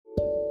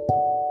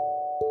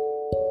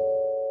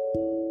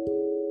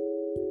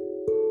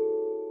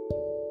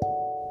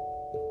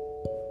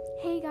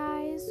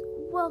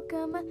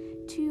welcome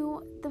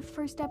to the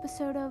first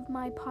episode of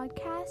my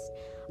podcast,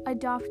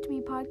 Adopt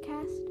Me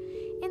Podcast.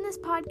 In this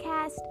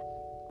podcast,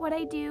 what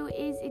I do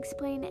is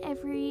explain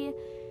every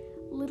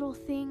little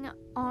thing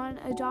on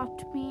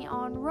Adopt Me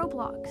on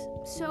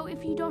Roblox. So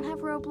if you don't have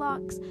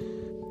Roblox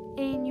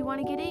and you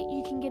want to get it,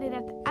 you can get it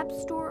at the App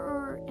Store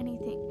or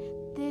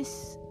anything.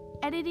 This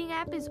editing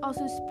app is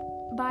also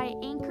by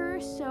Anchor,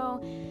 so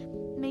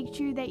make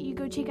sure that you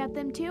go check out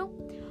them too.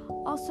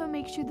 Also,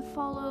 make sure to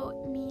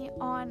follow me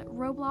on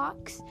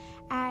Roblox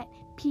at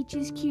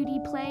Peaches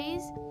Cutie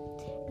Plays.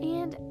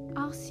 And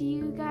I'll see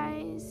you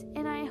guys,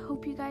 and I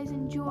hope you guys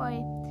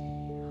enjoy.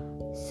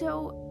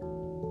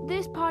 So,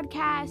 this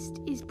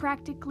podcast is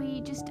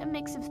practically just a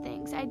mix of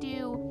things. I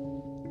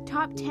do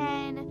top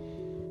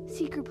 10,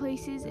 secret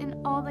places, and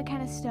all that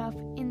kind of stuff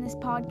in this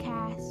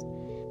podcast.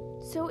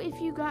 So,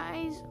 if you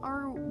guys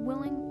are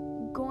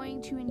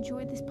going to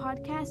enjoy this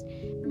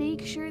podcast,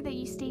 make sure that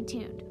you stay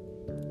tuned.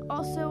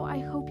 Also, I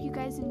hope you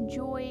guys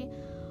enjoy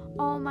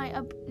all my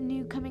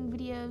new coming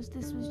videos.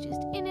 This was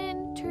just an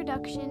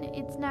introduction.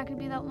 It's not going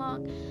to be that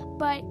long.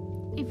 But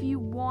if you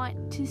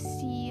want to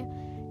see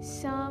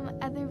some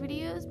other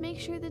videos, make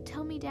sure to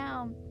tell me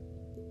down.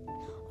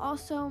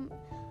 Also,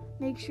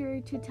 make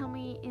sure to tell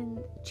me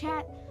in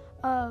chat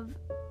of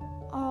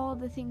all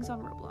the things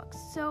on Roblox.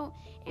 So,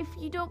 if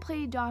you don't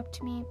play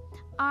Adopt Me,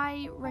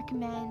 I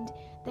recommend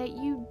that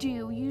you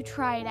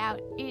try it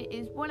out. It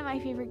is one of my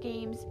favorite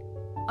games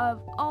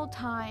of all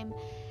time,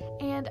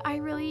 and I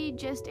really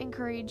just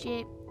encourage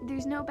it.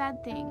 There's no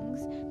bad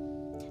things,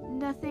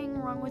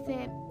 nothing wrong with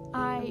it.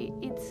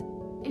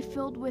 It's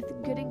filled with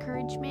good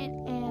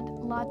encouragement and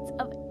lots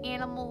of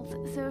animals.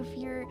 So if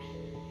you're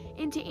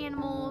into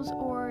animals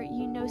or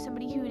you know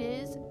somebody who it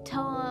is,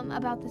 tell them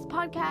about this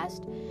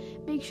podcast.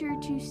 Make sure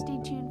to stay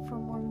tuned for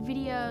more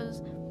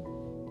videos.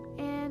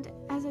 And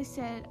as I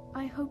said,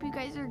 I hope you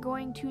guys are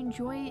going to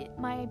enjoy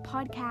my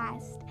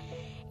podcast.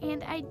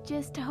 And I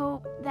just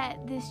hope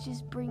that this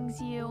just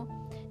brings you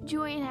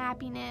joy and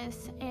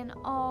happiness and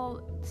all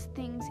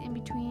things in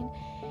between.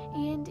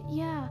 And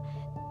yeah,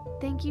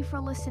 thank you for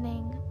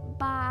listening.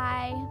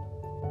 Bye.